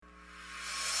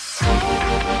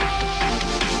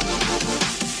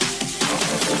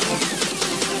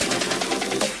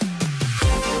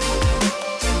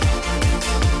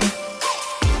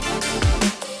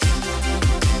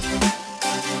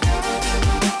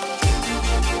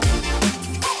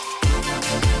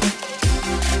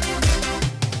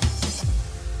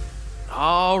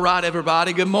right,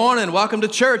 everybody. Good morning. Welcome to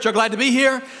church. You're glad to be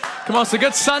here. Come on, it's a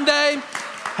good Sunday.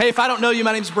 Hey, if I don't know you,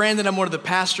 my name's Brandon. I'm one of the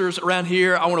pastors around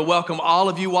here. I want to welcome all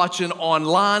of you watching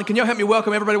online. Can y'all help me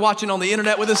welcome everybody watching on the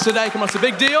internet with us today? Come on, it's a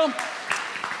big deal.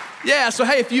 Yeah, so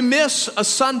hey, if you miss a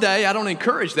Sunday, I don't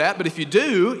encourage that, but if you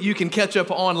do, you can catch up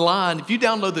online. If you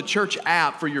download the church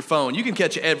app for your phone, you can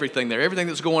catch everything there, everything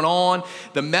that's going on,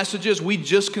 the messages. We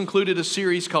just concluded a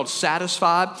series called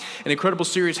Satisfied, an incredible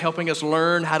series helping us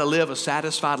learn how to live a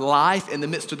satisfied life in the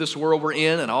midst of this world we're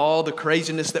in and all the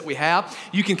craziness that we have.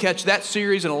 You can catch that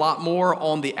series and a lot more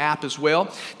on the app as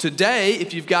well. Today,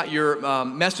 if you've got your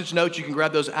message notes, you can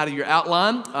grab those out of your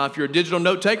outline. If you're a digital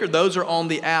note taker, those are on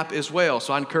the app as well,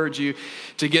 so I encourage you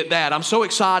to get that. I'm so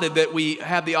excited that we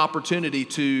have the opportunity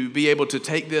to be able to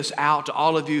take this out to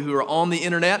all of you who are on the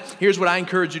internet. Here's what I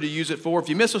encourage you to use it for. If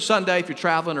you miss a Sunday, if you're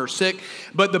traveling or sick,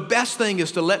 but the best thing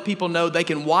is to let people know they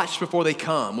can watch before they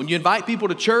come. When you invite people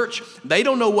to church, they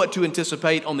don't know what to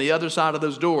anticipate on the other side of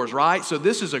those doors, right? So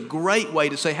this is a great way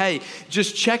to say, hey,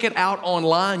 just check it out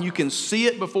online. You can see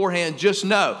it beforehand. Just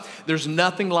know there's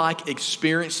nothing like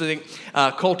experiencing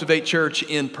Cultivate Church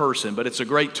in person, but it's a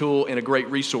great tool and a great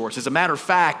resource. As a matter of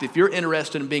fact, if you're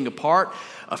interested in being a part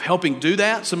of helping do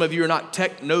that, some of you are not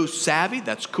techno savvy,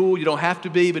 that's cool, you don't have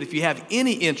to be, but if you have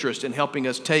any interest in helping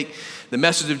us take the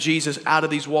message of Jesus out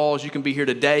of these walls, you can be here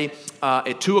today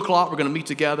at 2 o'clock. We're going to meet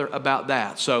together about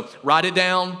that. So write it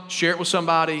down, share it with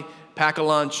somebody, pack a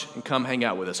lunch, and come hang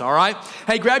out with us, all right?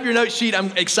 Hey, grab your note sheet.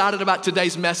 I'm excited about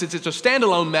today's message. It's a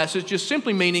standalone message, just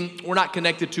simply meaning we're not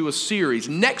connected to a series.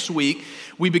 Next week,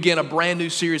 we begin a brand new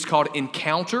series called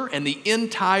Encounter, and the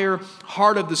entire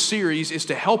heart of the series is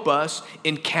to help us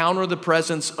encounter the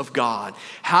presence of God.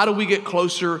 How do we get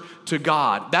closer to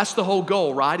God? That's the whole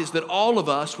goal, right? Is that all of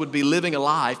us would be living a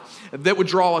life that would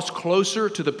draw us closer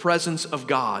to the presence of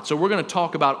God. So we're going to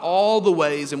talk about all the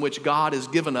ways in which God has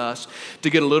given us to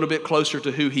get a little bit closer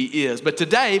to who He is. But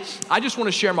today, I just want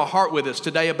to share my heart with us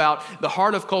today about the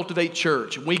heart of Cultivate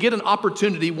Church. We get an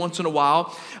opportunity once in a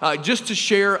while just to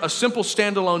share a simple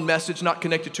standalone message not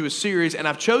connected to a series, and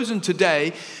I've chosen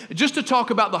today just to talk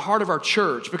about the heart of our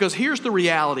church, because here's the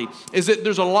reality, is that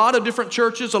there's a lot of different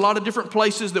churches, a lot of different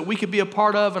places that we could be a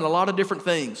part of, and a lot of different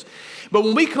things. But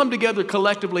when we come together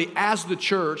collectively as the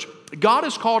church, God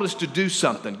has called us to do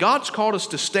something. God's called us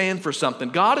to stand for something.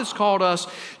 God has called us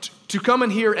to come in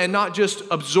here and not just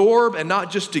absorb and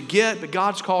not just to get, but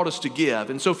God's called us to give.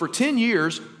 And so for 10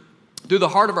 years, through the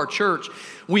heart of our church,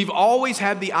 we've always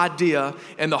had the idea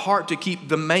and the heart to keep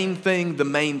the main thing,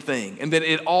 and that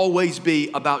it always be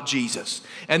about Jesus,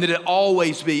 and that it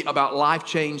always be about life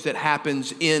change that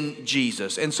happens in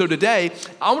Jesus. And so today,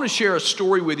 I want to share a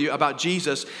story with you about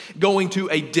Jesus going to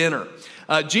a dinner.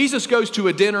 Jesus goes to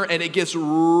a dinner and it gets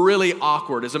really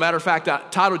awkward. As a matter of fact, I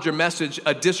titled your message,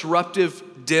 A Disruptive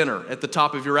Dinner, at the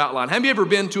top of your outline. Have you ever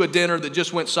been to a dinner that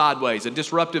just went sideways? A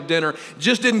disruptive dinner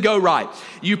just didn't go right.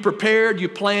 You prepared, you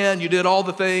planned, you did all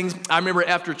the things. I remember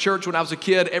after church when I was a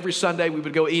kid, every Sunday we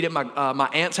would go eat at my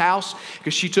aunt's house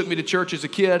because she took me to church as a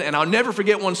kid. And I'll never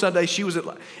forget one Sunday she was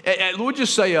we'll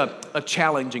just say a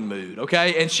challenging mood,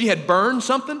 okay? And she had burned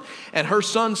something, and her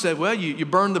son said, well, you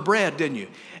burned the bread, didn't you?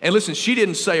 And listen, she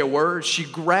didn't say a word. She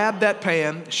grabbed that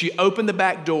pan, she opened the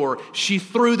back door, she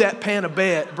threw that pan of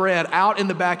bread out in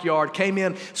the backyard, came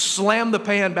in, slammed the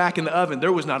pan back in the oven.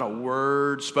 There was not a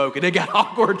word spoken. It got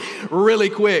awkward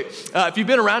really quick. If you've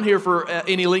been around here for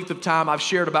any length of time, I've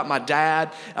shared about my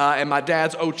dad and my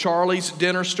dad's O'Charley's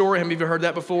dinner story. Have you ever heard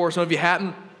that before? Some of you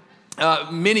hadn't.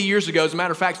 Many years ago, as a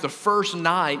matter of fact, the first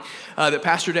night that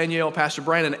Pastor Danielle, Pastor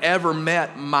Brandon ever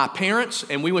met my parents,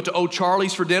 and we went to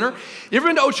O'Charley's for dinner. You ever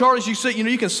been to O'Charley's?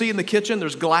 You can see in the kitchen,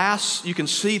 there's glass. You can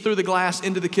see through the glass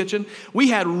into the kitchen. We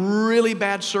had really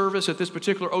bad service at this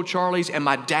particular O'Charley's, and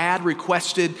my dad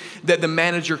requested that the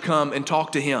manager come and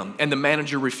talk to him, and the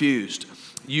manager refused.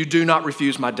 You do not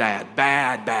refuse my dad.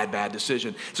 Bad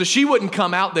decision. So she wouldn't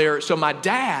come out there. So my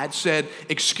dad said,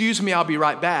 excuse me, I'll be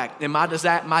right back. And my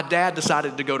dad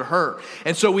decided to go to her.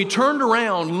 And so we turned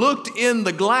around, looked in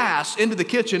the glass into the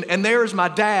kitchen, and there's my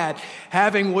dad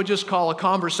having, we'll just call a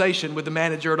conversation with the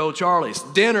manager at O'Charley's.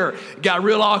 Dinner got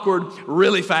real awkward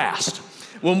really fast.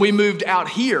 When we moved out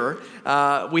here,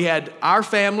 we had our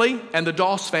family and the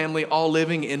Doss family all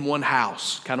living in one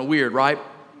house. Kind of weird, right?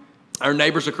 Our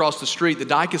neighbors across the street, the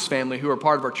Dicus family, who are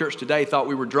part of our church today, thought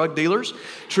we were drug dealers.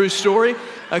 True story,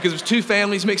 because it was two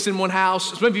families mixed in one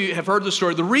house. Some of you have heard the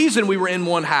story. The reason we were in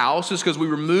one house is because we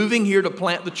were moving here to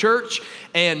plant the church,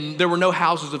 and there were no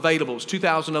houses available. It was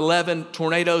 2011.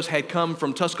 Tornadoes had come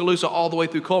from Tuscaloosa all the way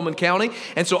through Coleman County,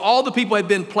 and so all the people had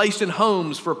been placed in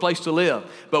homes for a place to live.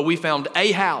 But we found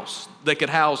a house that could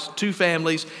house 2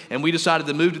 families, and we decided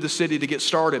to move to the city to get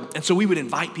started. And so we would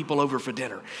invite people over for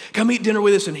dinner. Come eat dinner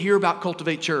with us and hear about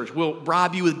Cultivate Church. We'll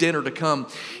bribe you with dinner to come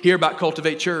hear about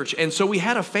Cultivate Church. And so we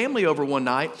had a family over one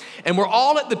night, and we're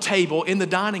all at the table in the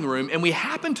dining room, and we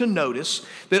happened to notice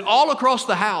that all across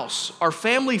the house are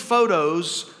family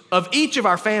photos of each of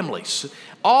our families,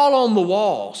 all on the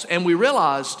walls. And we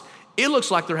realized it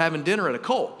looks like they're having dinner at a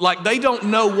cult. Like they don't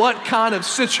know what kind of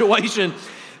situation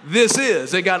this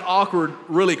is. It got awkward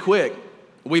really quick.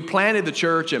 We planted the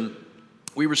church, and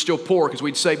we were still poor because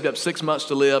we'd saved up 6 months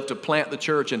to live to plant the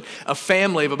church. And a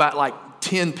family of about like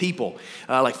 10 people,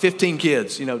 like 15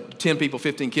 kids, 10 people,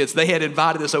 15 kids, they had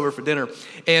invited us over for dinner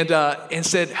and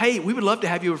said, hey, we would love to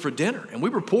have you over for dinner. And we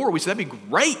were poor. We said, that'd be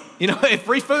great,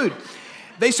 free food.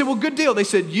 They said, well, good deal. They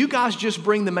said, you guys just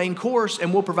bring the main course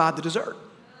and we'll provide the dessert.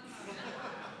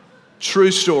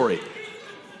 True story.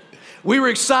 We were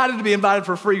excited to be invited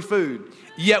for free food,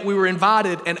 yet we were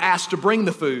invited and asked to bring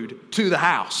the food to the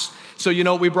house. So you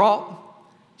know what we brought?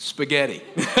 Spaghetti.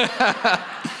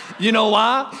 You know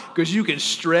why? Because you can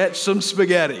stretch some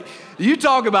spaghetti. You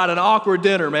talk about an awkward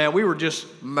dinner, man. We were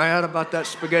just mad about that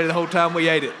spaghetti the whole time we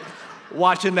ate it,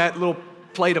 watching that little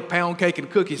plate of pound cake and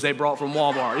cookies they brought from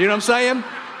Walmart. You know what I'm saying?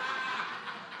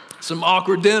 Some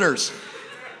awkward dinners.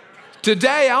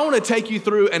 Today, I want to take you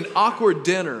through an awkward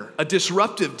dinner, a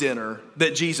disruptive dinner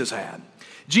that Jesus had.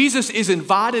 Jesus is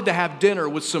invited to have dinner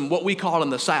with some, what we call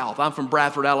in the South, I'm from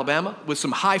Bradford, Alabama, with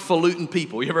some highfalutin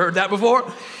people. You ever heard that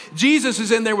before? Jesus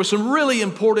is in there with some really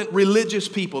important religious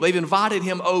people. They've invited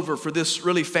him over for this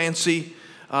really fancy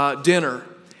dinner.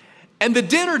 And the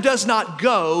dinner does not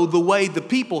go the way the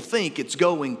people think it's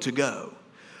going to go.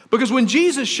 Because when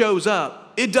Jesus shows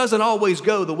up, it doesn't always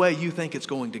go the way you think it's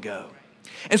going to go.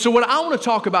 And so what I want to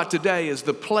talk about today is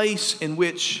the place in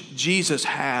which Jesus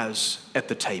has at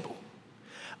the table.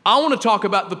 I want to talk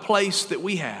about the place that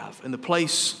we have and the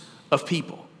place of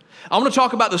people. I want to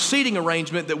talk about the seating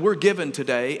arrangement that we're given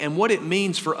today and what it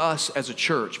means for us as a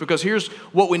church, because here's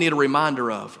what we need a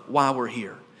reminder of why we're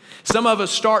here. Some of us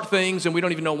start things and we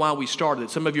don't even know why we started it.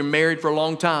 Some of you are married for a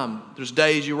long time. There's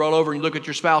days you roll over and you look at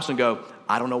your spouse and go,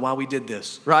 I don't know why we did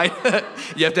this, right?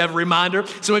 You have to have a reminder.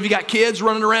 Some of you got kids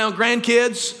running around,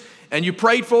 grandkids, and you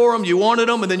prayed for them, you wanted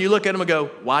them, and then you look at them and go,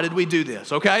 why did we do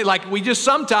this, okay? Like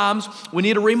sometimes we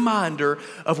need a reminder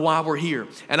of why we're here.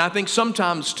 And I think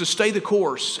sometimes to stay the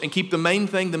course and keep the main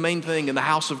thing in the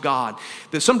house of God,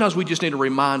 that sometimes we just need a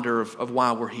reminder of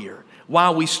why we're here. Why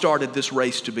we started this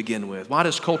race to begin with. Why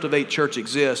does Cultivate Church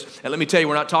exist? And let me tell you,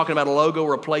 we're not talking about a logo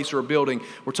or a place or a building.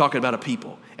 We're talking about a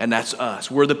people, and that's us.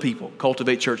 We're the people,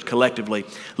 Cultivate Church, collectively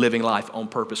living life on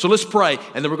purpose. So let's pray,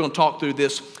 and then we're going to talk through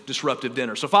this disruptive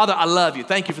dinner. So Father, I love you.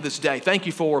 Thank you for this day. Thank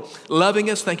you for loving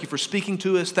us. Thank you for speaking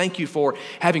to us. Thank you for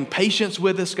having patience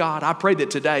with us, God. I pray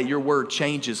that today your word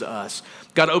changes us.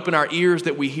 God, open our ears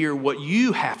that we hear what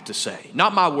you have to say.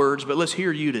 Not my words, but let's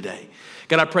hear you today.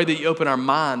 God, I pray that you open our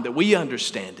mind, that we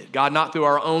understand it. God, not through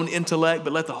our own intellect,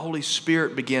 but let the Holy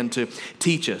Spirit begin to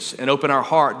teach us and open our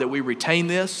heart that we retain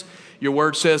this. Your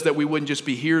word says that we wouldn't just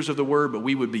be hearers of the word, but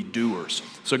we would be doers.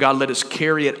 So God, let us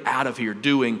carry it out of here,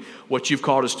 doing what you've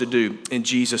called us to do. In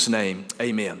Jesus' name,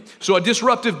 amen. So a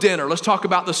disruptive dinner. Let's talk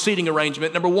about the seating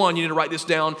arrangement. Number one, you need to write this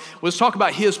down. Let's talk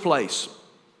about his place.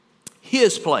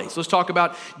 His place. Let's talk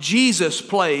about Jesus'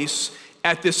 place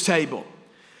at this table.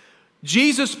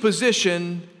 Jesus'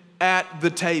 position at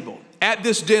the table. At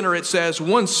this dinner, it says,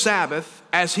 one Sabbath,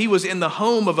 as he was in the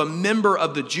home of a member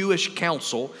of the Jewish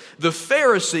council, the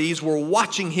Pharisees were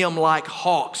watching him like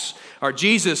hawks. Or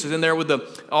Jesus is in there with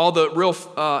all the real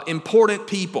important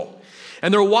people.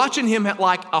 And they're watching him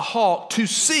like a hawk to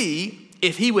see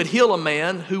if he would heal a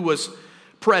man who was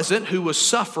present, who was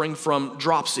suffering from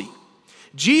dropsy.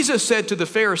 Jesus said to the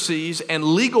Pharisees and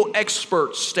legal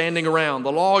experts standing around,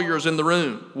 the lawyers in the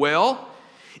room, well,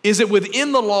 is it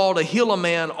within the law to heal a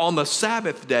man on the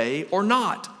Sabbath day or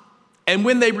not? And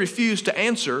when they refused to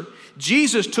answer,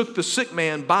 Jesus took the sick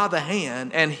man by the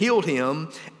hand and healed him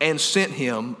and sent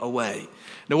him away.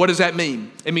 Now, what does that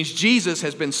mean? It means Jesus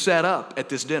has been set up at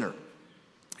this dinner.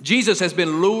 Jesus has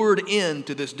been lured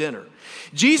into this dinner.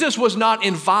 Jesus was not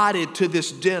invited to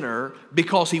this dinner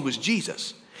because he was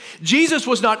Jesus. Jesus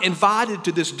was not invited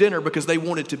to this dinner because they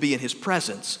wanted to be in his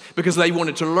presence, because they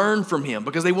wanted to learn from him,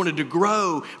 because they wanted to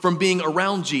grow from being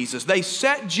around Jesus. They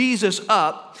set Jesus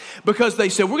up because they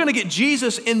said, we're going to get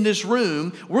Jesus in this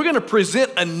room, we're going to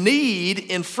present a need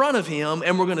in front of him,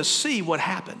 and we're going to see what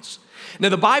happens. Now,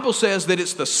 the Bible says that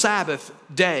it's the Sabbath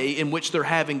day in which they're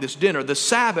having this dinner. The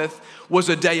Sabbath was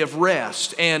a day of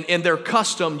rest, and in their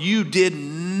custom, you did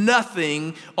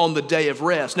nothing on the day of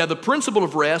rest. Now, the principle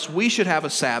of rest, we should have a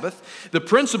Sabbath. The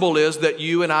principle is that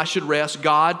you and I should rest.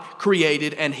 God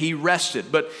created and He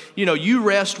rested. But, you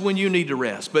rest when you need to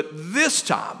rest. But this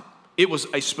time, it was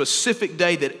a specific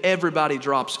day that everybody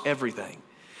drops everything.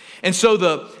 And so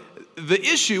the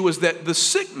issue was that the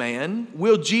sick man,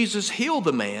 will Jesus heal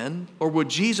the man, or will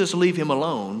Jesus leave him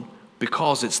alone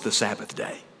because it's the Sabbath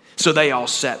day? So they all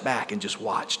sat back and just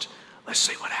watched. Let's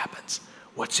see what happens.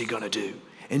 What's he going to do?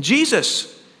 And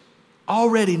Jesus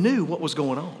already knew what was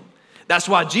going on. That's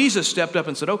why Jesus stepped up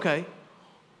and said, okay,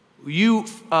 you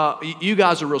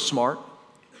guys are real smart.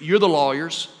 You're the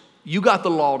lawyers. You got the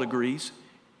law degrees.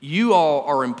 You all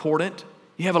are important.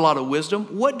 You have a lot of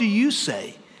wisdom. What do you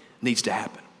say needs to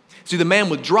happen? See, the man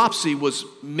with dropsy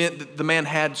meant that the man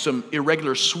had some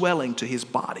irregular swelling to his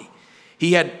body.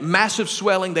 He had massive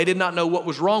swelling. They did not know what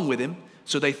was wrong with him,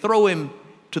 so they throw him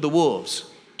to the wolves,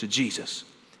 to Jesus.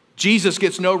 Jesus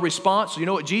gets no response. You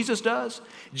know what Jesus does?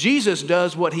 Jesus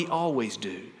does what he always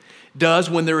does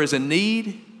when there is a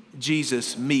need.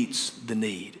 Jesus meets the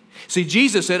need. See,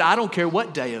 Jesus said, I don't care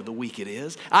what day of the week it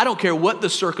is. I don't care what the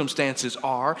circumstances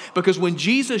are, because when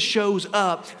Jesus shows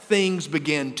up, things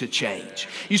begin to change.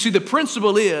 You see, the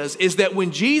principle is that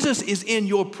when Jesus is in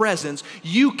your presence,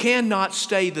 you cannot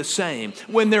stay the same.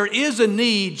 When there is a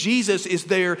need, Jesus is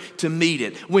there to meet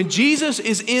it. When Jesus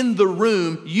is in the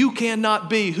room, you cannot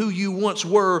be who you once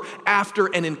were after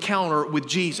an encounter with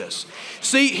Jesus.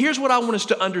 See, here's what I want us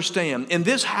to understand. In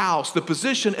this house, the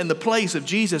position and the place of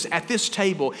Jesus at this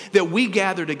table that we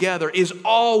gather together is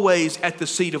always at the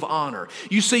seat of honor.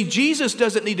 You see, Jesus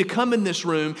doesn't need to come in this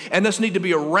room and us need to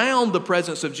be around the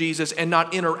presence of Jesus and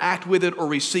not interact with it or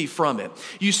receive from it.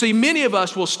 You see, many of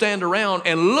us will stand around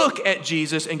and look at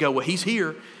Jesus and go, well, he's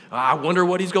here. I wonder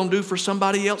what he's going to do for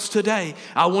somebody else today.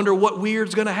 I wonder what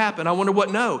weird's going to happen. I wonder what,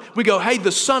 no. We go, hey,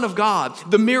 the Son of God,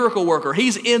 the miracle worker,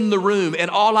 he's in the room, and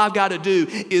all I've got to do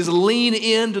is lean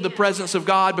into the presence of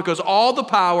God, because all the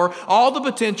power, all the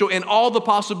potential, and all the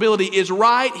possibility is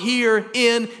right here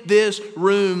in this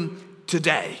room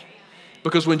today.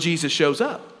 Because when Jesus shows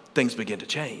up, things begin to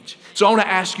change. So I want to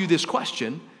ask you this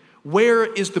question. Where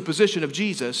is the position of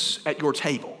Jesus at your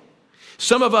table?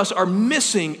 Some of us are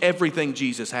missing everything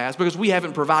Jesus has because we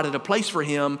haven't provided a place for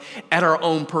him at our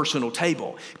own personal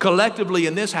table. Collectively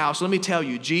in this house, let me tell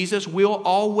you, Jesus will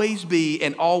always be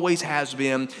and always has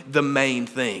been the main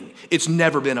thing. It's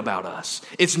never been about us.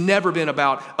 It's never been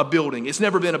about a building. It's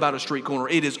never been about a street corner.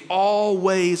 It is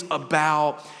always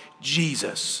about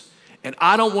Jesus. And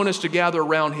I don't want us to gather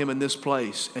around him in this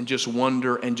place and just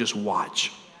wonder and just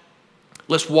watch.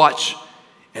 Let's watch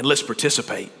and let's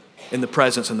participate in the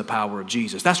presence and the power of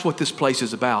Jesus. That's what this place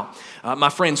is about. My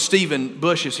friend Stephen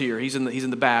Bush is here. He's in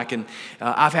the back, and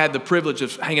I've had the privilege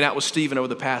of hanging out with Stephen over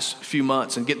the past few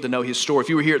months and getting to know his story. If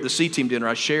you were here at the C-Team dinner,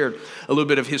 I shared a little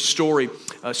bit of his story.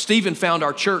 Stephen found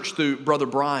our church through Brother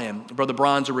Brian. Brother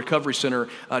Brian's a recovery center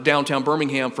downtown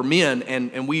Birmingham for men,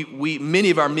 and we many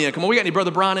of our men, come on, we got any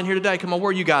Brother Brian in here today? Come on, where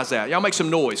are you guys at? Y'all make some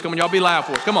noise. Come on, y'all be loud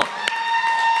for us. Come on.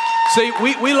 See,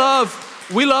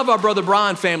 we love our Brother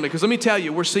Brian family, because let me tell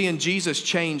you, we're seeing Jesus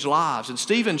change lives. And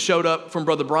Stephen showed up from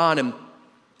Brother Brian, and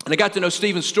I got to know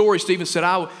Stephen's story. Stephen said,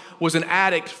 I was an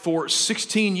addict for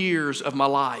 16 years of my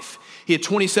life. He had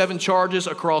 27 charges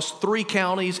across 3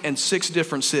 counties and 6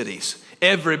 different cities.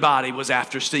 Everybody was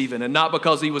after Stephen, and not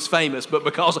because he was famous, but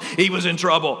because he was in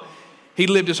trouble. He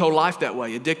lived his whole life that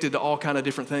way, addicted to all kind of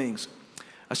different things.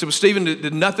 I said, well, Stephen,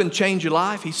 did nothing change your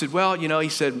life? He said, well, he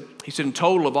said, in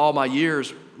total of all my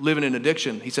years living in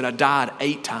addiction, he said, I died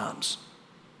 8 times.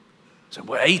 I said,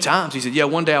 well, 8 times? He said, yeah,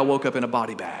 one day I woke up in a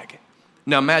body bag.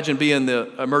 Now imagine being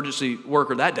the emergency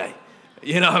worker that day.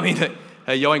 You know what I mean?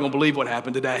 Hey, y'all ain't gonna believe what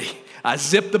happened today. I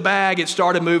zipped the bag, it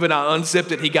started moving, I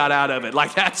unzipped it, he got out of it.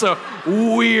 Like, that's a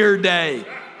weird day. I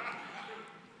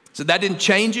said, that didn't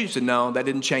change you? He said, no, that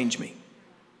didn't change me.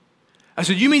 I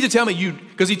said, you mean to tell me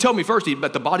because he told me first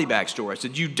about the body bag story. I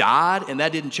said, you died and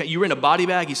that didn't change? You were in a body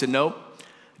bag? He said, nope.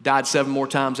 Died 7 more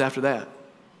times after that.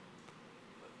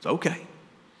 It's okay.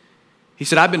 He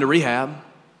said, I've been to rehab.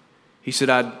 He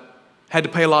said, I had to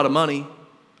pay a lot of money.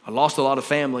 I lost a lot of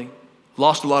family,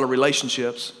 lost a lot of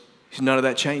relationships. He said, none of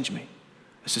that changed me.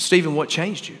 I said, Stephen, what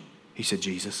changed you? He said,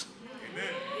 Jesus. Amen.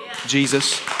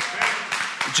 Jesus.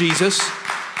 Amen. Jesus.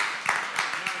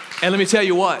 And let me tell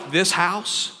you what, this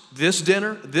house this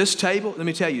dinner, this table, let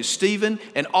me tell you, Stephen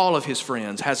and all of his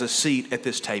friends has a seat at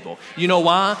this table. You know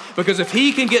why? Because if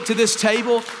he can get to this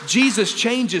table, Jesus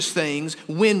changes things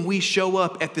when we show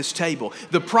up at this table.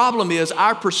 The problem is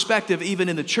our perspective, even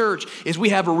in the church, is we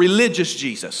have a religious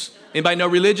Jesus. Anybody know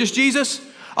religious Jesus?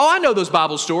 Oh, I know those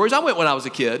Bible stories. I went when I was a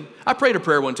kid. I prayed a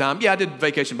prayer one time. Yeah, I did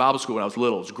vacation Bible school when I was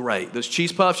little. It was great. Those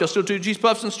cheese puffs, y'all still do cheese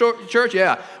puffs in church?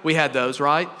 Yeah, we had those,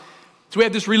 right? So we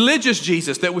have this religious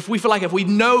Jesus that if we feel like if we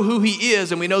know who he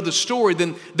is and we know the story,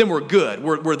 then we're good.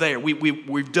 We're there.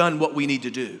 We've done what we need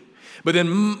to do. But then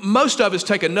most of us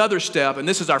take another step, and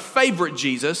this is our favorite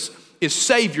Jesus, is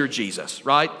Savior Jesus,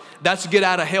 right? That's get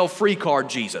out of hell free card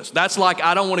Jesus. That's like,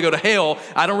 I don't want to go to hell.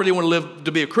 I don't really want to live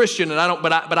to be a Christian, and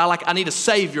I need a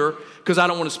Savior because I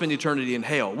don't want to spend eternity in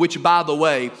hell. Which, by the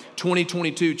way,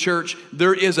 2022 church,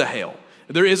 there is a hell.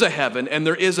 There is a heaven and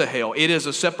there is a hell. It is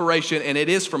a separation and it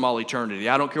is from all eternity.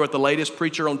 I don't care what the latest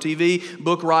preacher on TV,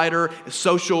 book writer,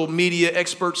 social media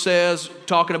expert says,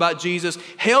 talking about Jesus.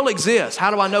 Hell exists.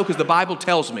 How do I know? Because the Bible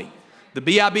tells me. The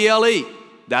Bible,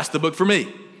 that's the book for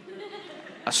me.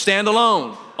 I stand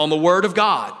alone on the Word of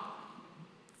God.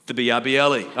 The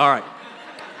Bible. All right.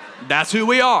 That's who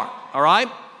we are. All right.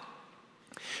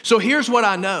 So here's what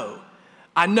I know.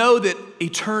 I know that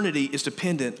eternity is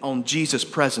dependent on Jesus'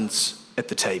 presence at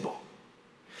the table.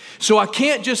 So I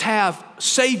can't just have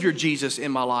Savior Jesus in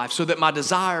my life so that my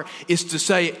desire is to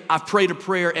say, I've prayed a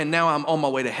prayer and now I'm on my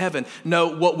way to heaven.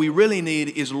 No, what we really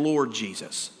need is Lord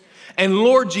Jesus. And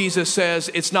Lord Jesus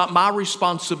says it's not my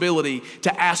responsibility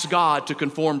to ask God to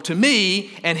conform to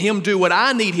me and him do what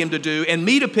I need him to do and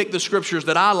me to pick the scriptures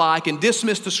that I like and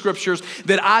dismiss the scriptures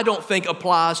that I don't think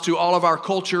applies to all of our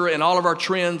culture and all of our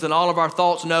trends and all of our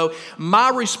thoughts. No, my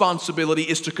responsibility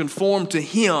is to conform to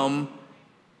him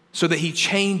so that he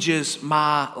changes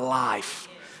my life.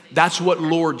 That's what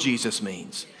Lord Jesus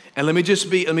means. And let me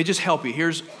just help you.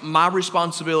 Here's my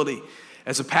responsibility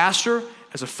as a pastor,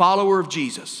 as a follower of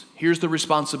Jesus. Here's the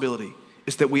responsibility,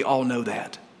 is that we all know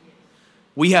that.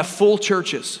 We have full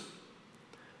churches,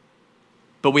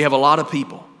 but we have a lot of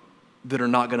people that are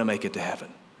not going to make it to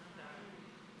heaven.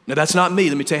 Now, that's not me.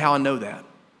 Let me tell you how I know that.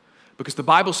 Because the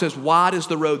Bible says, wide is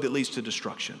the road that leads to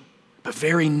destruction, but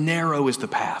very narrow is the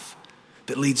path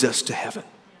that leads us to heaven.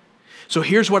 So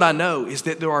here's what I know, is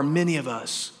that there are many of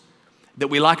us that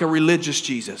we like a religious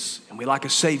Jesus and we like a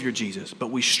Savior Jesus, but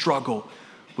we struggle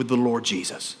with the Lord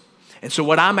Jesus. And so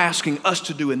what I'm asking us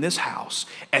to do in this house,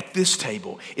 at this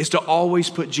table, is to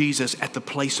always put Jesus at the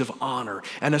place of honor.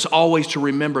 And us always to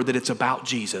remember that it's about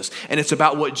Jesus. And it's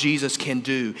about what Jesus can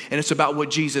do. And it's about what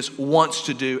Jesus wants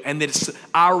to do. And that it's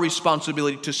our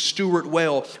responsibility to steward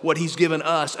well what he's given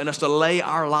us. And us to lay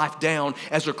our life down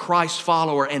as a Christ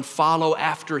follower and follow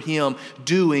after him,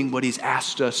 doing what he's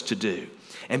asked us to do.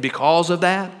 And because of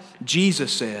that,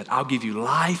 Jesus said, I'll give you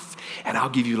life and I'll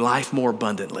give you life more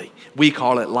abundantly. We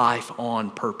call it life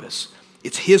on purpose.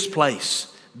 It's his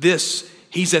place.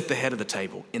 He's at the head of the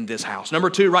table in this house. Number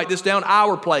 2, write this down,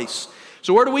 our place.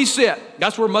 So where do we sit?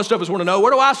 That's where most of us want to know.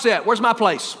 Where do I sit? Where's my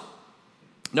place?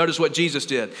 Notice what Jesus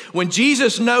did. When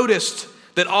Jesus noticed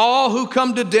that all who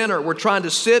come to dinner were trying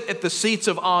to sit at the seats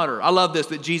of honor. I love this,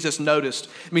 that Jesus noticed.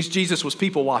 It means Jesus was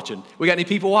people watching. We got any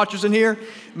people watchers in here?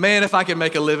 Man, if I could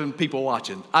make a living people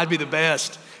watching, I'd be the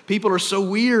best. People are so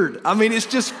weird. I mean, it's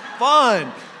just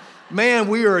fun. Man,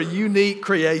 we are a unique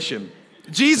creation.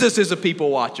 Jesus is a people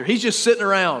watcher. He's just sitting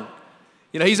around.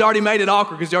 You know, he's already made it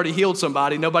awkward because he already healed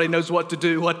somebody. Nobody knows what to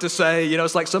do, what to say. You know,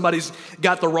 it's like somebody's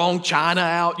got the wrong china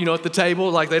out, at the table,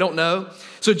 like they don't know.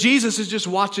 So Jesus is just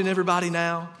watching everybody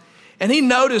now. And he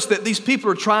noticed that these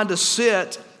people are trying to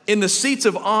sit in the seats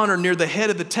of honor near the head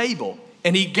of the table.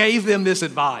 And he gave them this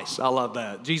advice. I love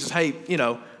that. Jesus, hey,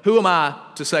 who am I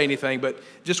to say anything? But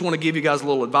just want to give you guys a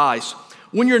little advice.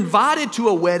 When you're invited to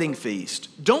a wedding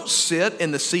feast, don't sit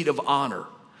in the seat of honor.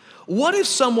 What if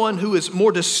someone who is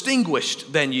more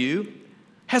distinguished than you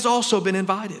has also been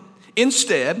invited?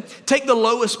 Instead, take the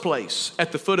lowest place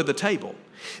at the foot of the table.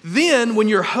 Then, when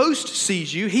your host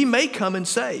sees you, he may come and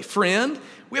say, friend,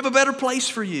 we have a better place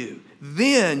for you.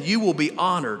 Then you will be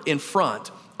honored in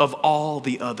front of all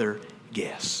the other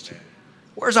guests.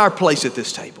 Where's our place at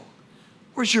this table?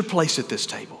 Where's your place at this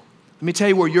table? Let me tell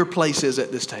you where your place is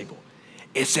at this table.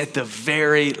 It's at the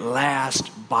very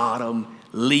last, bottom,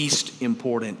 least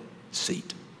important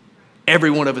seat. Every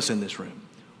one of us in this room.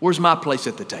 Where's my place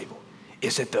at the table?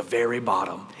 It's at the very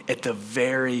bottom, at the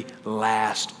very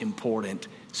last important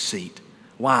seat.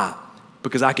 Why?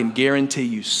 Because I can guarantee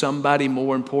you somebody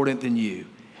more important than you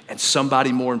and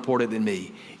somebody more important than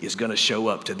me is going to show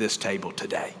up to this table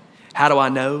today. How do I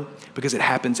know? Because it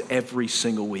happens every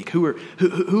single week. Who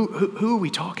are we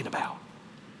talking about?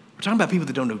 We're talking about people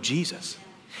that don't know Jesus.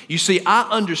 You see, I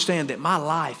understand that my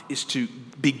life is to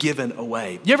be given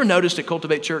away. You ever noticed at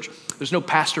Cultivate Church, there's no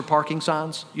pastor parking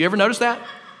signs? You ever notice that?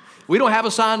 We don't have a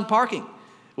sign parking.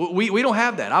 We don't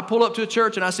have that. I pull up to a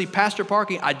church and I see pastor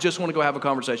parking. I just want to go have a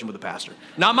conversation with the pastor.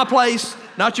 Not my place,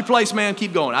 not your place, man.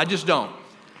 Keep going. I just don't.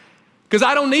 Because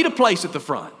I don't need a place at the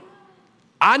front.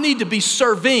 I need to be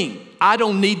serving. I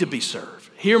don't need to be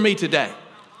served. Hear me today.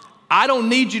 I don't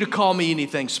need you to call me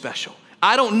anything special.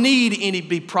 I don't need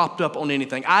be propped up on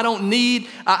anything. I don't need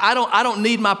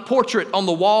my portrait on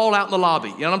the wall out in the lobby.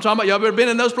 You know what I'm talking about? Y'all ever been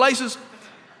in those places?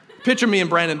 Picture me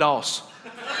and Brandon Doss.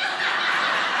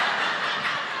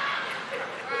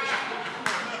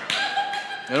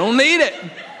 I don't need it.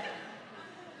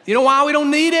 You know why we don't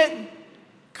need it?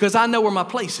 Because I know where my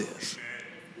place is.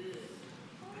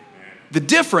 The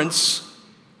difference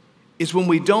is when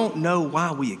we don't know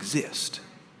why we exist,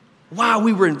 why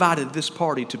we were invited to this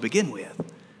party to begin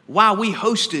with, why we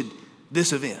hosted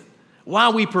this event, why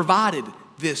we provided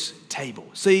this table.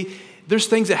 See, there's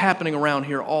things that are happening around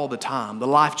here all the time. The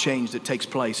life change that takes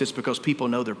place, it's because people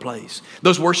know their place.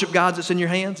 Those worship guides that's in your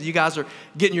hands, you guys are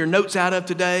getting your notes out of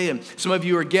today, and some of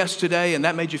you are guests today, and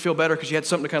that made you feel better because you had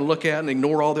something to kind of look at and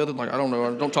ignore all the other, like, I don't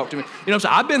know, don't talk to me. You know what I'm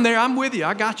saying? I've been there, I'm with you,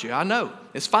 I got you, I know,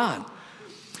 it's fine.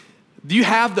 You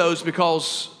have those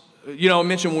because, you know, I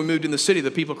mentioned when we moved in the city, the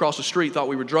people across the street thought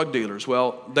we were drug dealers.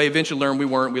 Well, they eventually learned we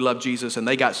weren't. We loved Jesus, and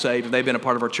they got saved, and they've been a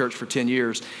part of our church for 10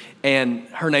 years. And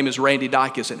her name is Randy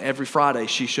Dykes, and every Friday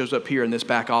she shows up here in this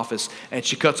back office, and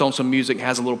she cuts on some music,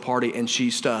 has a little party, and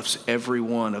she stuffs every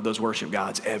one of those worship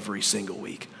guides every single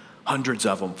week. Hundreds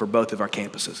of them for both of our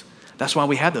campuses. That's why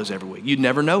we have those every week. You'd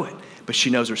never know it, but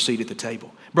she knows her seat at the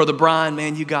table. Brother Brian,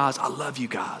 man, you guys, I love you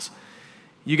guys.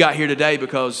 You got here today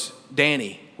because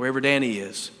Danny, wherever Danny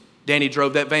is, Danny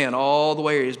drove that van all the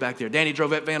way, he is back there. Danny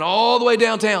drove that van all the way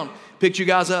downtown, picked you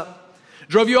guys up,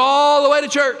 drove you all the way to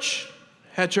church,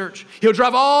 had church. He'll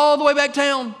drive all the way back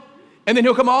town, and then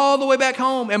he'll come all the way back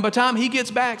home. And by the time he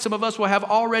gets back, some of us will have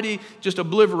already just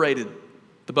obliterated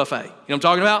the buffet. You know what I'm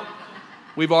talking about?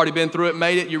 We've already been through it,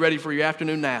 made it. You're ready for your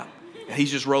afternoon nap. And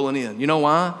he's just rolling in. You know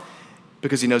why?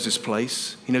 Because he knows his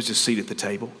place. He knows his seat at the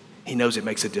table. He knows it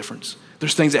makes a difference.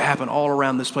 There's things that happen all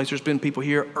around this place. There's been people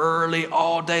here early,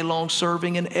 all day long,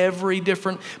 serving in every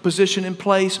different position and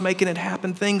place, making it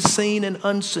happen, things seen and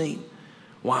unseen.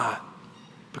 Why?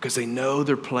 Because they know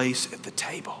their place at the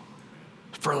table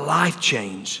for life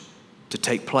change to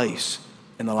take place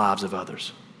in the lives of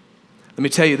others. Let me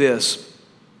tell you this.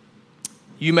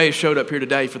 You may have showed up here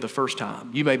today for the first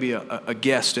time. You may be a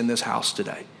guest in this house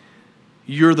today.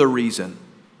 You're the reason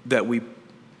that we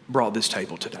brought this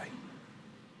table today.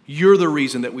 You're the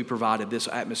reason that we provided this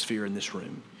atmosphere in this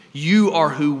room. You are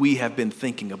who we have been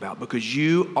thinking about because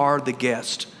you are the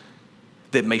guest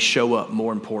that may show up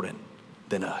more important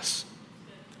than us.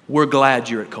 We're glad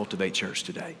you're at Cultivate Church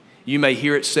today. You may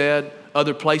hear it said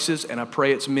other places, and I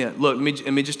pray it's meant. Look,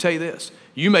 let me just tell you this.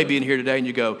 You may be in here today and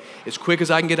you go, as quick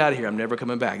as I can get out of here, I'm never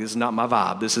coming back. This is not my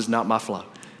vibe. This is not my flow.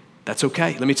 That's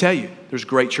okay. Let me tell you, there's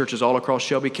great churches all across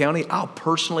Shelby County. I'll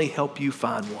personally help you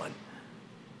find one.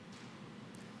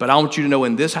 But I want you to know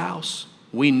in this house,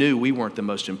 we knew we weren't the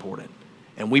most important,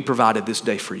 and we provided this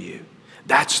day for you.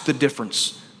 That's the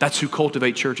difference. That's who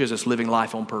Cultivate Church is. It's living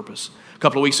life on purpose. A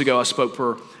couple of weeks ago, I spoke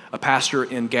for a pastor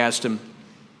in Gadsden.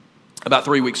 About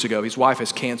 3 weeks ago, his wife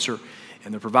has cancer,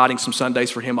 and they're providing some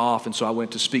Sundays for him off, and so I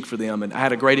went to speak for them, and I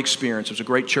had a great experience. It was a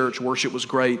great church. Worship was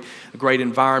great, a great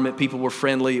environment. People were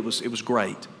friendly. It was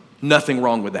great. Nothing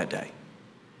wrong with that day.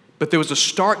 But there was a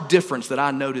stark difference that I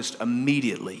noticed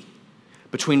immediately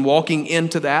between walking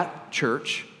into that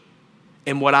church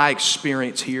and what I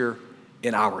experience here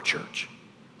in our church.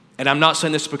 And I'm not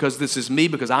saying this because this is me,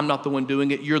 because I'm not the one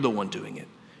doing it. You're the one doing it.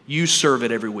 You serve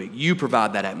it every week. You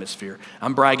provide that atmosphere.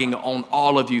 I'm bragging on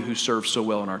all of you who serve so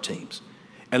well on our teams.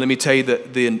 And let me tell you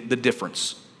the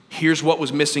difference. Here's what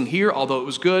was missing here. Although it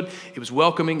was good, it was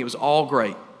welcoming, it was all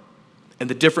great. And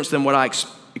the difference than what I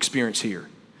experience here.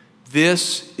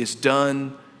 This is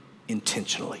done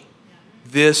intentionally.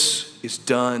 This is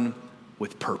done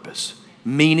with purpose,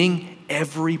 meaning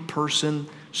every person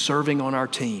serving on our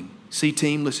team. See,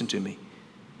 team, listen to me.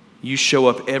 You show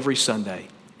up every Sunday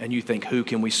and you think, who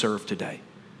can we serve today?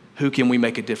 Who can we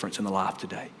make a difference in the life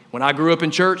today? When I grew up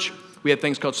in church, we had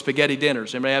things called spaghetti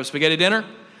dinners. Anybody have a spaghetti dinner?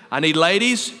 I need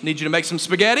ladies, need you to make some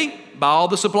spaghetti, buy all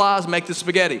the supplies, make the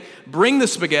spaghetti. Bring the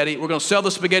spaghetti, we're gonna sell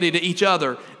the spaghetti to each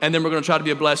other, and then we're gonna try to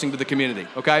be a blessing to the community,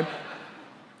 okay?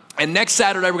 And next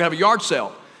Saturday, we're gonna have a yard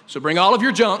sale. So bring all of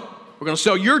your junk. We're gonna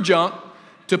sell your junk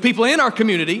to people in our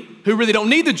community who really don't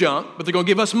need the junk, but they're going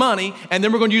to give us money, and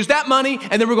then we're going to use that money,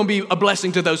 and then we're going to be a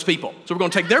blessing to those people. So we're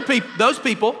going to take those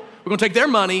people, we're going to take their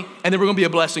money, and then we're going to be a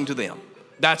blessing to them.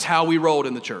 That's how we rolled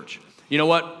in the church. You know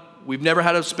what? We've never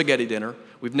had a spaghetti dinner.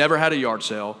 We've never had a yard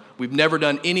sale. We've never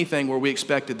done anything where we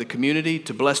expected the community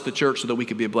to bless the church so that we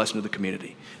could be a blessing to the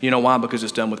community. You know why? Because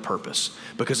it's done with purpose.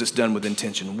 Because it's done with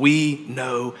intention. We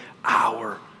know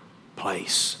our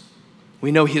place.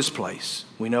 We know his place.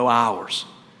 We know ours.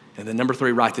 And then number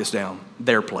 3, write this down.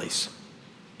 Their place.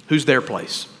 Who's their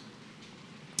place?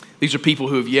 These are people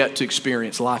who have yet to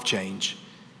experience life change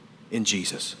in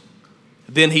Jesus.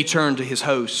 Then he turned to his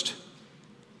host,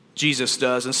 Jesus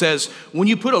does, and says, when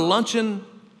you put a luncheon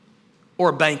or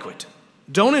a banquet,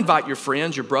 don't invite your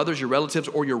friends, your brothers, your relatives,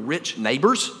 or your rich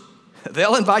neighbors.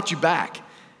 They'll invite you back,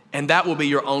 and that will be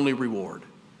your only reward.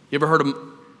 You ever heard of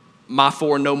my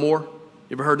four and no more?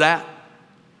 You ever heard that?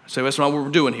 So that's not what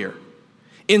we're doing here.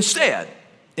 Instead,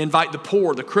 invite the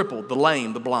poor, the crippled, the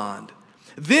lame, the blind.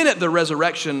 Then at the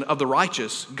resurrection of the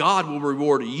righteous, God will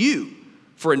reward you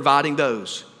for inviting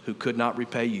those who could not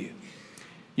repay you.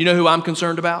 You know who I'm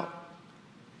concerned about?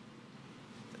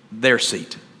 Their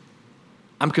seat.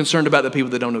 I'm concerned about the people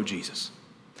that don't know Jesus.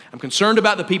 I'm concerned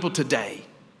about the people today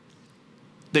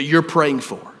that you're praying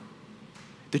for,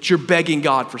 that you're begging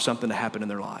God for something to happen in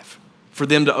their life, for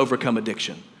them to overcome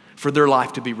addiction, for their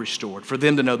life to be restored, for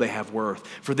them to know they have worth,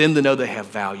 for them to know they have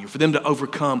value, for them to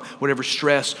overcome whatever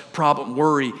stress, problem,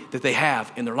 worry that they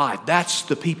have in their life. That's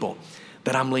the people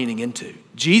that I'm leaning into.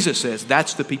 Jesus says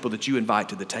that's the people that you invite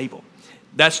to the table.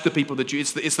 That's the people that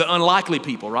it's the unlikely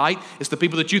people, right? It's the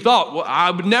people that you thought, well,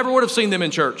 I never would have seen them in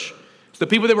church. It's the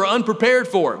people that were unprepared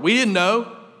for it. We didn't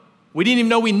know. We didn't even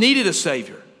know we needed a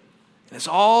Savior. And it's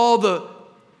all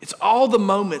the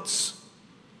moments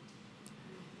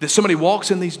that somebody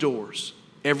walks in these doors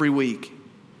every week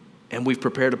and we've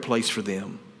prepared a place for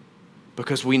them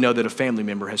because we know that a family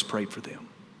member has prayed for them.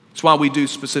 That's why we do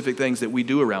specific things that we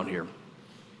do around here.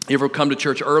 You ever come to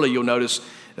church early, you'll notice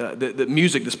the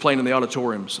music that's playing in the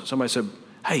auditoriums. Somebody said,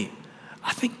 hey,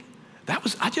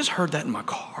 I just heard that in my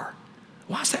car.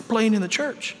 Why is that playing in the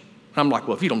church? And I'm like,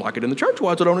 well, if you don't like it in the church,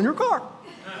 why is it on in your car?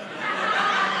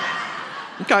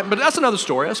 Okay, but that's another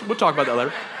story. We'll talk about that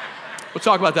later. We'll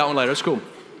talk about that one later. It's cool.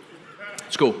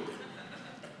 It's cool.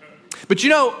 But you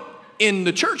know, in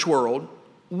the church world,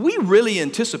 we really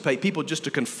anticipate people just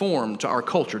to conform to our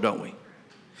culture, don't we?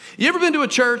 You ever been to a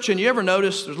church and you ever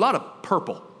notice there's a lot of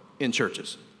purple in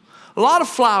churches? A lot of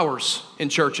flowers in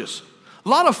churches. A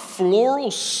lot of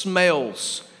floral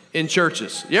smells in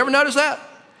churches. You ever notice that?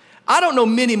 I don't know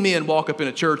many men walk up in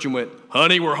a church and went,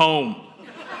 honey, we're home.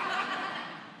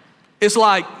 It's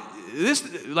like,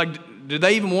 do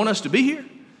they even want us to be here?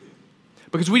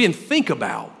 Because we didn't think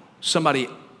about somebody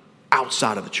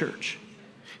outside of the church.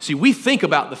 See, we think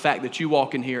about the fact that you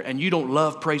walk in here and you don't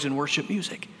love praise and worship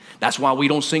music. That's why we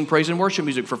don't sing praise and worship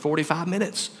music for 45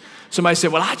 minutes. Somebody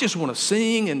said, well, I just want to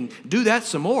sing and do that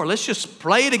some more. Let's just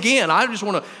play it again. I just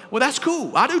want to, well, that's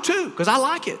cool. I do too, because I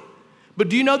like it. But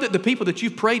do you know that the people that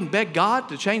you've prayed and begged God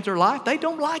to change their life, they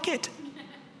don't like it.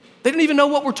 They don't even know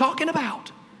what we're talking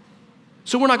about.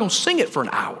 So we're not going to sing it for an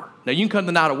hour. Now, you can come to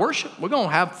the night of worship. We're going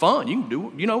to have fun. You can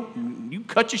do, you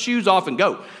cut your shoes off and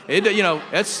go.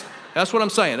 That's what I'm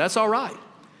saying. That's all right.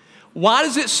 Why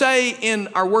does it say in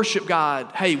our worship guide,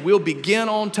 hey, we'll begin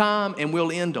on time and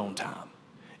we'll end on time?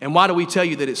 And why do we tell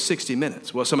you that it's 60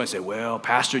 minutes? Well, somebody say, well,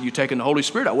 Pastor, you're taking the Holy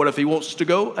Spirit out. What if he wants to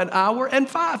go an hour and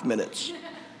 5 minutes?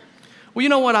 Well, you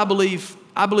know what I believe?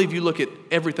 I believe you look at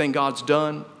everything God's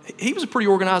done. He was a pretty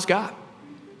organized guy.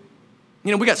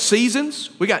 You know, we got seasons.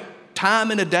 We got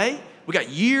time in a day. We got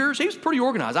years. He was pretty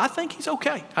organized. I think he's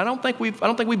okay. I don't think we've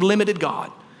limited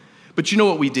God. But you know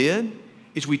what we did?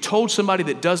 Is we told somebody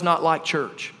that does not like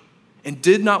church and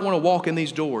did not want to walk in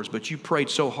these doors, but you prayed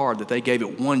so hard that they gave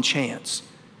it one chance.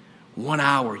 1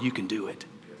 hour, you can do it.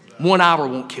 1 hour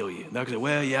won't kill you. They'll say,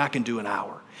 well, yeah, I can do an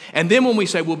hour. And then when we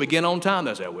say we'll begin on time,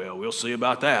 they'll say, well, we'll see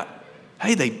about that.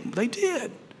 Hey, they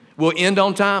did. We'll end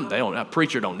on time. A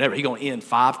preacher don't never. He's going to end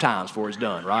 5 times before it's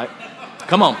done, right?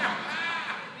 Come on.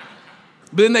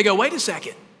 But then they go, wait a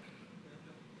second.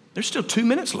 There's still 2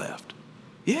 minutes left.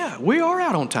 Yeah, we are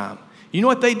out on time. You know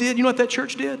what they did? You know what that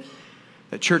church did?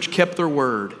 That church kept their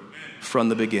word from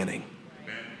the beginning.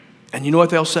 And you know what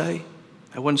they'll say?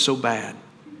 That wasn't so bad.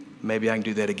 Maybe I can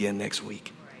do that again next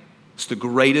week. It's the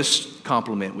greatest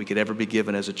compliment we could ever be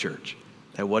given as a church.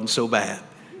 That wasn't so bad.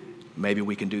 Maybe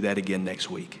we can do that again next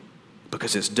week.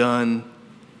 Because it's done,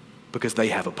 because they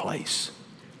have a place.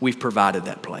 We've provided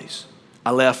that place.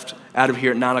 I left out of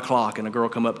here at 9 o'clock and a girl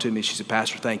come up to me. She said,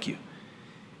 Pastor, thank you.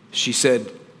 She said,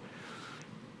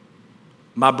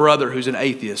 my brother, who's an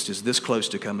atheist, is this close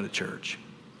to coming to church.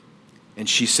 And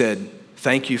she said,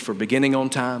 thank you for beginning on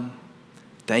time.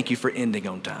 Thank you for ending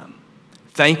on time.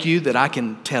 Thank you that I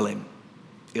can tell him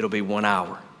it'll be 1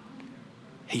 hour.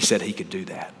 He said he could do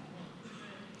that.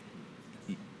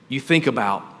 You think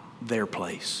about their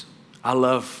place. I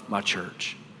love my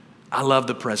church. I love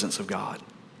the presence of God.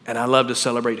 And I love to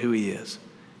celebrate who he is.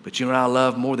 But you know what I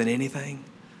love more than anything?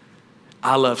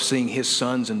 I love seeing his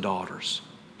sons and daughters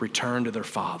return to their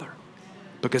father,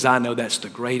 because I know that's the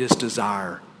greatest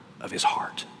desire of his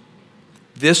heart.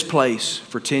 This place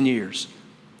for 10 years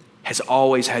has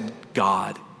always had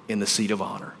God in the seat of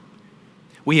honor.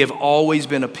 We have always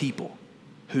been a people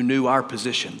who knew our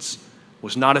positions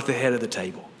was not at the head of the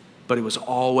table, but it was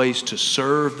always to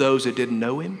serve those that didn't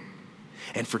know him.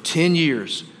 And for 10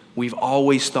 years, we've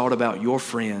always thought about your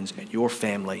friends and your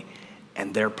family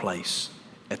and their place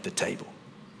at the table.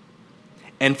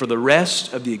 And for the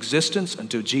rest of the existence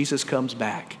until Jesus comes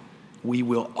back, we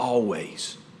will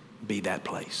always be that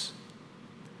place.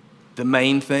 The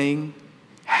main thing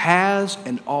has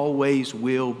and always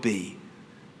will be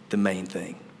the main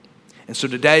thing. And so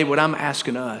today, what I'm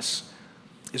asking us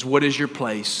is, what is your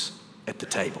place at the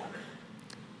table?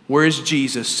 Where is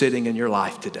Jesus sitting in your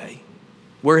life today?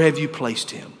 Where have you placed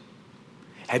him?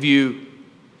 Have you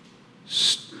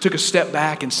took a step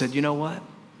back and said, you know what?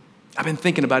 I've been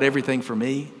thinking about everything for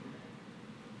me,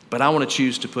 but I want to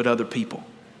choose to put other people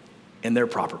in their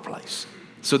proper place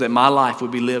so that my life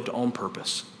would be lived on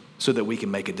purpose so that we can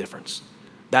make a difference.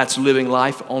 That's living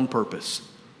life on purpose,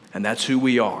 and that's who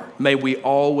we are. May we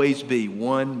always be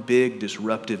one big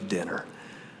disruptive dinner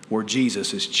where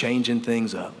Jesus is changing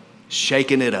things up,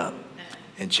 shaking it up,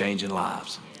 and changing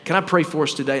lives. Can I pray for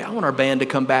us today? I want our band to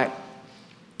come back.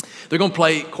 They're going to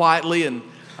play quietly, and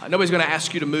nobody's going to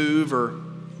ask you to move or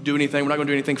do anything. We're not going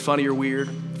to do anything funny or weird.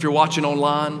 If you're watching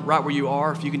online, right where you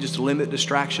are, if you can just limit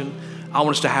distraction, I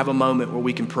want us to have a moment where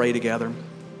we can pray together.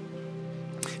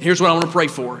 Here's what I want to pray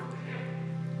for.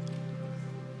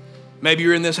 Maybe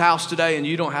you're in this house today and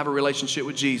you don't have a relationship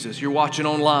with Jesus. You're watching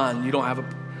online, you don't have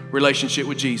a relationship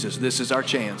with Jesus. This is our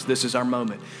chance. This is our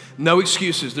moment. No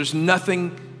excuses. There's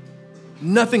nothing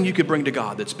you could bring to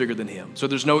God that's bigger than him. So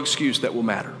there's no excuse that will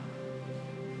matter.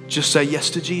 Just say yes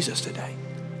to Jesus today.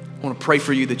 I want to pray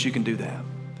for you that you can do that.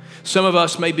 Some of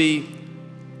us may be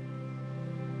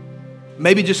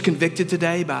just convicted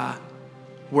today by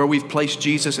where we've placed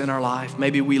Jesus in our life.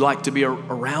 Maybe we like to be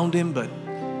around him, but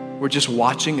we're just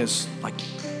watching as like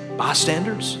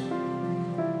bystanders.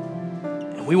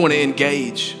 And we want to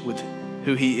engage with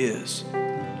who he is.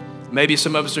 Maybe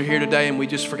some of us are here today and we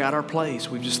just forgot our place.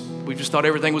 We've just thought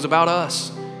everything was about us.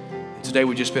 And today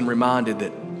we've just been reminded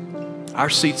that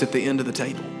our seat's at the end of the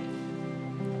table.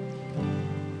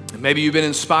 And maybe you've been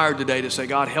inspired today to say,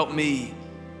 God, help me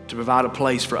to provide a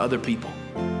place for other people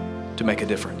to make a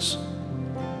difference.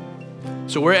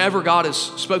 So wherever God has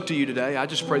spoke to you today, I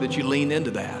just pray that you lean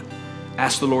into that.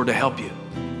 Ask the Lord to help you.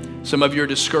 Some of you are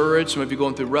discouraged. Some of you are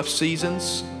going through rough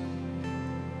seasons.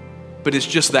 But it's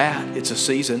just that. It's a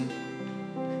season.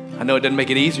 I know it doesn't make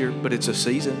it easier, but it's a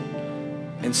season.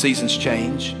 And seasons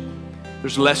change.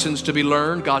 There's lessons to be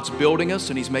learned. God's building us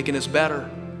and he's making us better.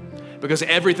 Because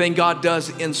everything God does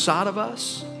inside of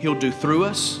us, he'll do through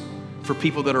us for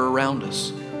people that are around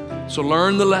us. So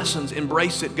learn the lessons,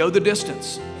 embrace it, go the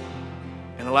distance,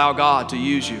 and allow God to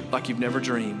use you like you've never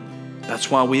dreamed.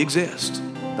 That's why we exist.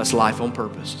 That's life on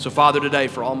purpose. So Father, today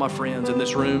for all my friends in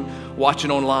this room, watching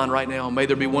online right now, may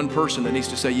there be one person that needs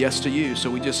to say yes to you.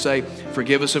 So we just say,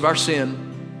 forgive us of our sin.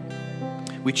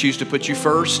 We choose to put you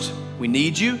first. We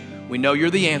need you. We know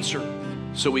you're the answer.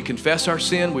 So we confess our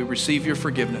sin. We receive your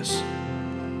forgiveness.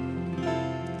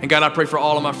 And God, I pray for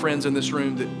all of my friends in this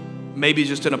room that maybe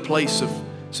just in a place of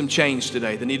some change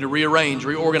today. They need to rearrange,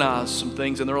 reorganize some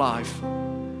things in their life.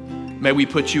 May we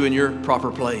put you in your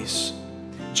proper place.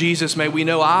 Jesus, may we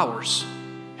know ours.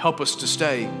 Help us to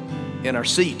stay in our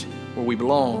seat where we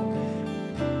belong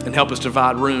and help us to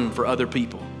provide room for other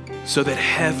people so that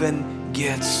heaven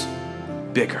gets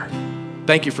bigger.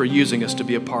 Thank you for using us to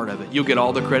be a part of it. You'll get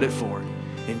all the credit for it.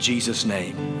 In Jesus'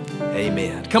 name,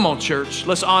 amen. Come on, church.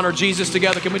 Let's honor Jesus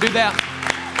together. Can we do that?